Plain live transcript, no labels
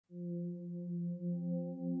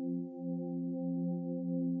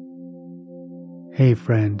Hey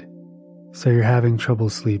friend, so you're having trouble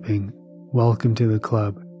sleeping. Welcome to the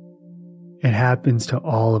club. It happens to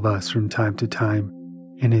all of us from time to time,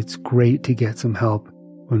 and it's great to get some help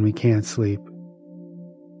when we can't sleep.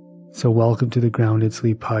 So welcome to the Grounded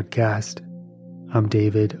Sleep Podcast. I'm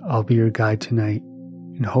David. I'll be your guide tonight,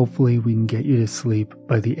 and hopefully we can get you to sleep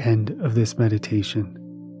by the end of this meditation.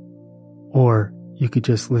 Or you could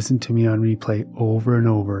just listen to me on replay over and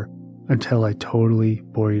over until I totally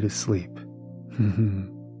bore you to sleep.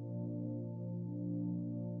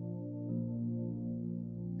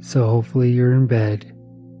 So hopefully you're in bed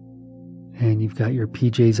and you've got your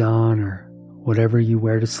PJs on or whatever you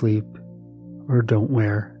wear to sleep or don't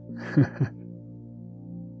wear.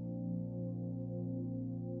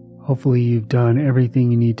 Hopefully you've done everything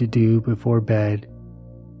you need to do before bed.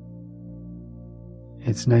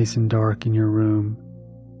 It's nice and dark in your room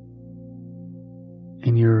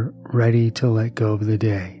and you're ready to let go of the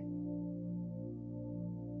day.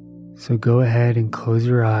 So go ahead and close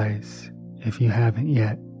your eyes if you haven't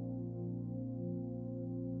yet.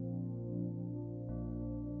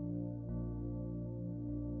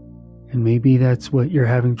 And maybe that's what you're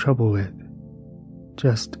having trouble with,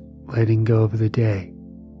 just letting go of the day.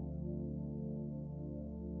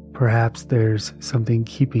 Perhaps there's something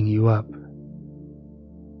keeping you up.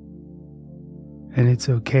 And it's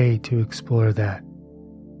okay to explore that.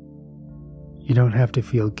 You don't have to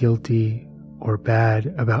feel guilty or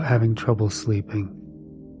bad about having trouble sleeping.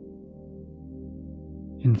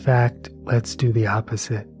 In fact, let's do the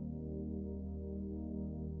opposite.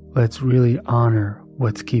 Let's really honor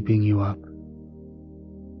what's keeping you up.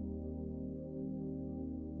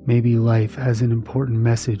 Maybe life has an important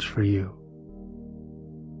message for you,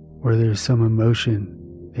 or there's some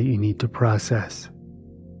emotion that you need to process.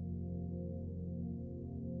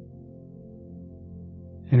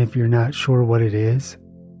 And if you're not sure what it is,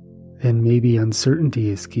 then maybe uncertainty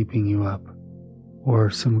is keeping you up, or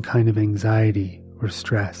some kind of anxiety or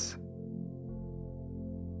stress.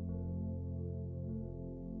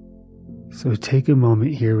 So take a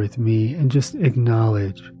moment here with me and just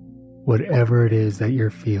acknowledge whatever it is that you're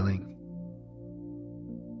feeling.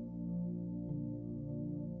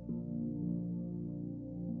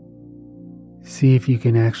 See if you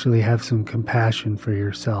can actually have some compassion for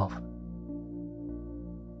yourself.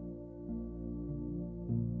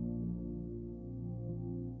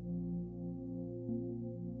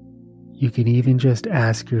 You can even just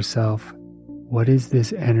ask yourself, what is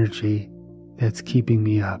this energy that's keeping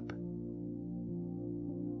me up?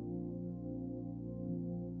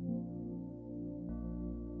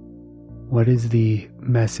 What is the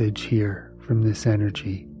message here from this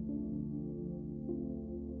energy?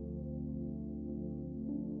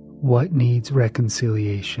 What needs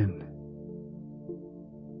reconciliation?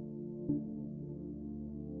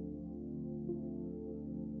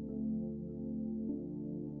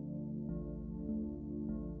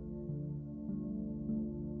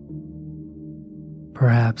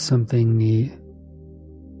 Perhaps something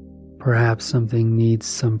needs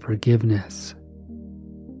some forgiveness,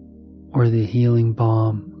 or the healing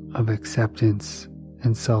balm of acceptance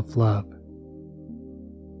and self-love.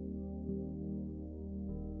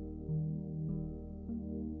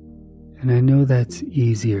 And I know that's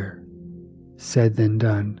easier said than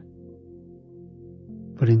done,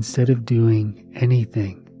 but instead of doing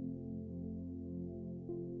anything,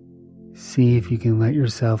 see if you can let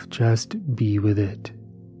yourself just be with it.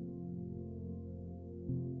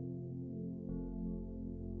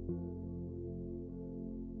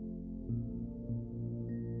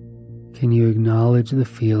 Can you acknowledge the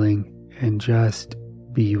feeling and just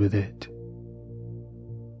be with it?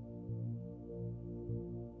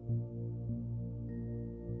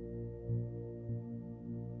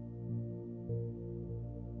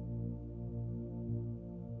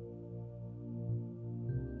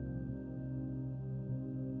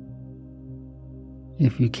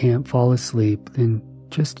 If you can't fall asleep, then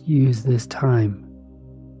just use this time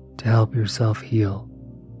to help yourself heal.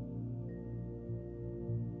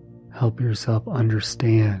 Help yourself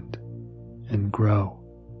understand and grow.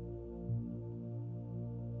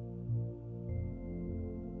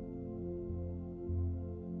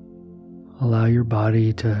 Allow your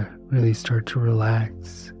body to really start to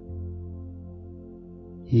relax.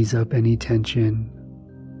 Ease up any tension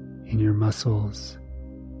in your muscles.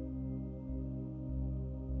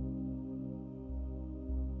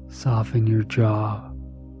 Soften your jaw,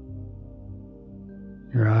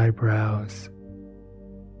 your eyebrows,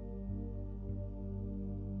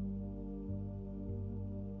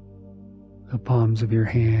 the palms of your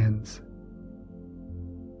hands.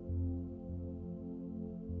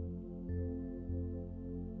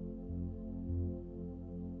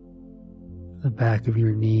 the back of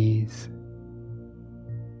your knees,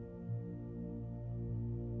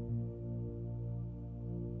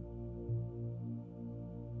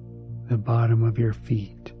 the bottom of your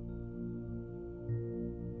feet.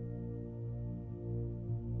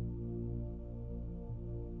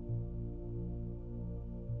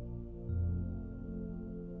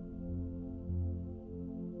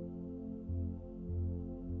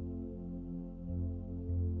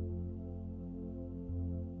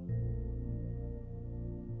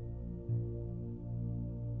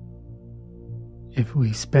 If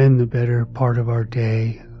we spend the better part of our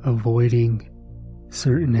day avoiding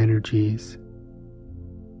certain energies,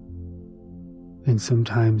 then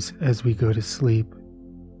sometimes as we go to sleep,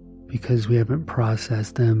 because we haven't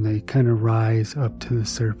processed them, they kind of rise up to the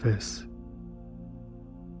surface.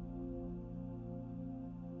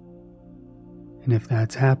 And if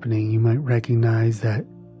that's happening, you might recognize that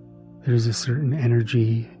there's a certain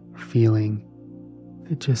energy or feeling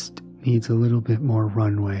that just needs a little bit more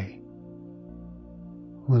runway,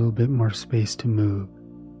 a little bit more space to move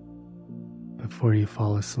before you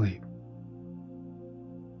fall asleep.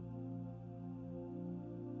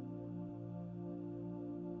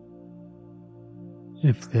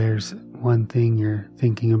 If there's one thing you're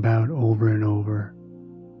thinking about over and over,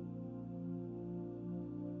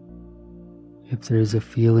 if there's a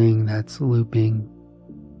feeling that's looping,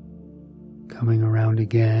 coming around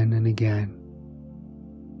again and again,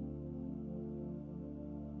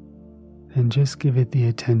 then just give it the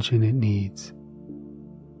attention it needs.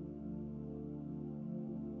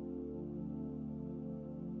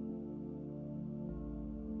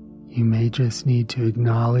 You may just need to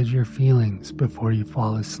acknowledge your feelings before you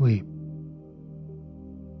fall asleep.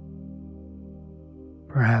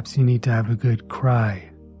 Perhaps you need to have a good cry,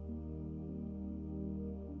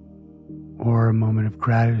 or a moment of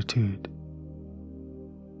gratitude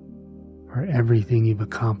for everything you've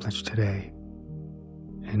accomplished today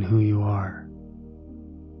and who you are.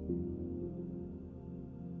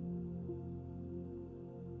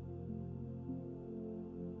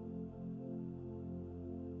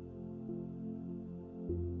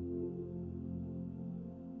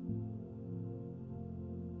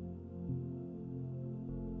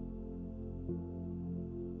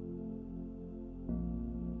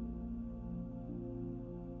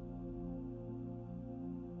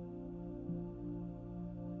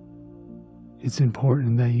 It's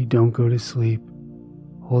important that you don't go to sleep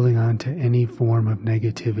holding on to any form of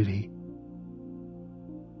negativity.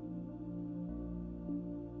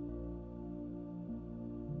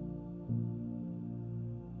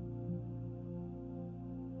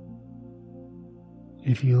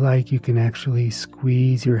 If you like, you can actually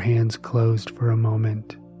squeeze your hands closed for a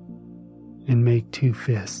moment and make two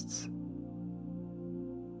fists.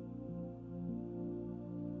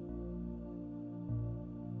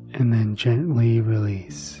 And then gently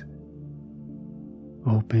release.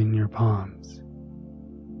 Open your palms.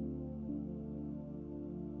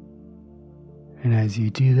 And as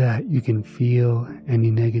you do that, you can feel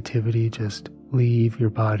any negativity just leave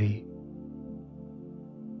your body,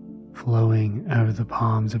 flowing out of the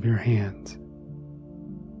palms of your hands.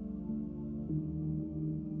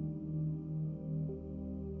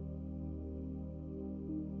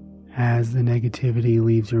 As the negativity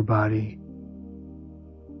leaves your body,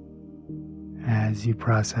 as you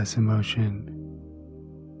process emotion,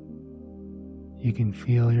 you can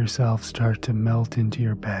feel yourself start to melt into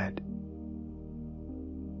your bed.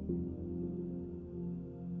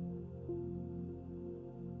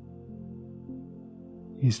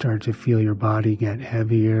 You start to feel your body get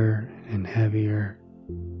heavier and heavier.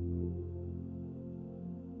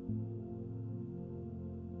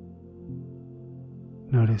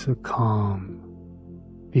 Notice a calm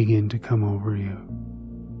begin to come over you.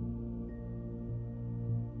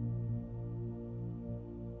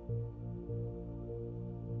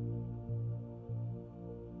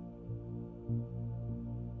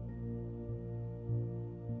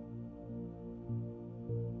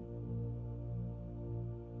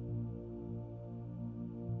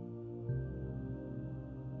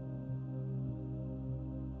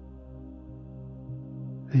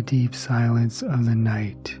 The deep silence of the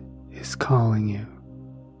night is calling you.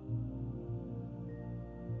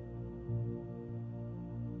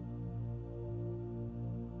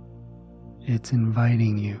 It's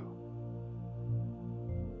inviting you.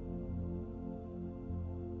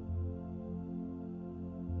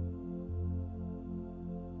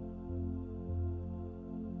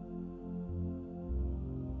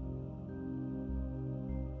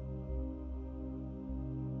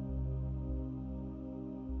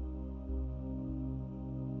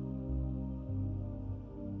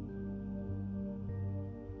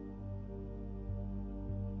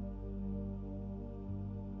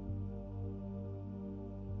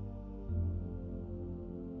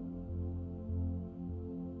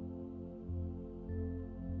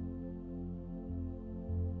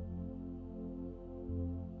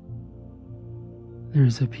 There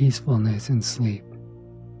is a peacefulness in sleep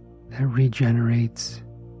that regenerates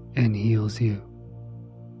and heals you.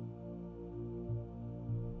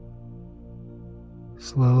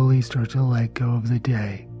 Slowly start to let go of the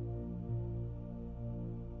day.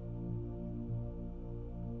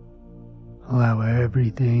 Allow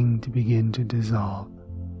everything to begin to dissolve.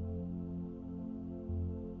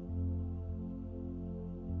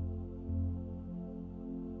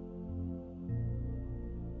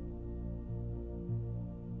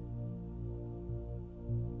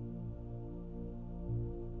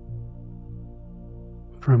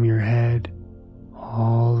 From your head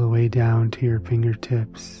all the way down to your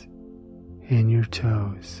fingertips and your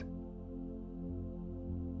toes.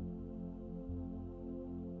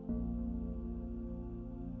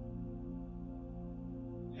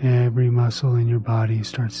 Every muscle in your body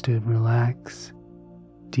starts to relax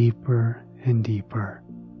deeper and deeper.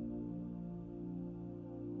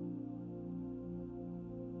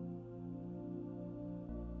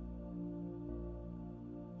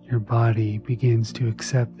 Your body begins to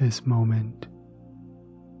accept this moment,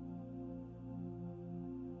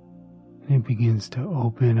 and it begins to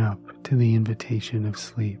open up to the invitation of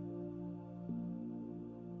sleep.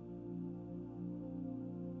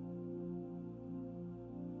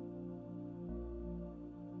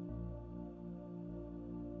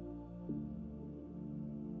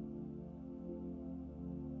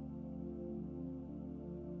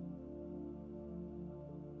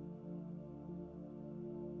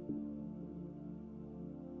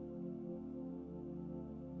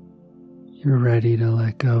 You're ready to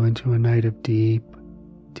let go into a night of deep,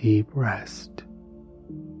 deep rest.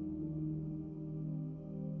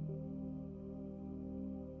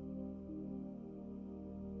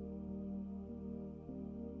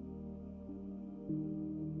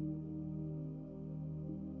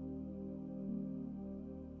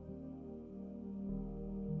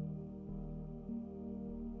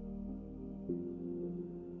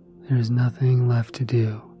 There's nothing left to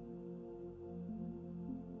do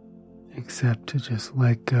except to just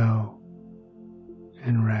let go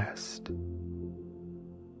and rest.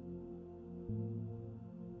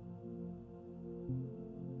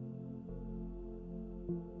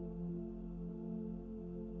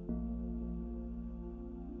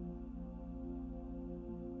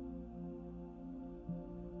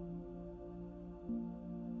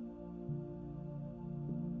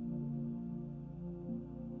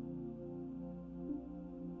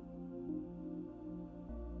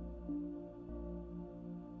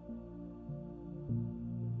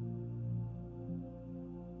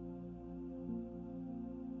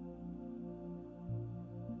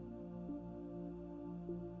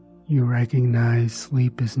 You recognize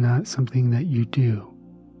sleep is not something that you do.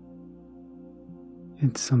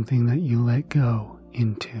 It's something that you let go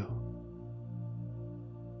into.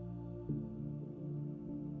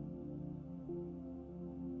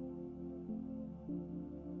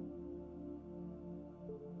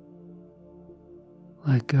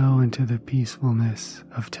 Let go into the peacefulness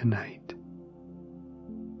of tonight.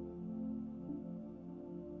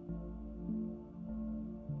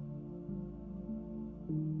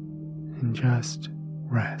 And just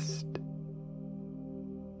rest.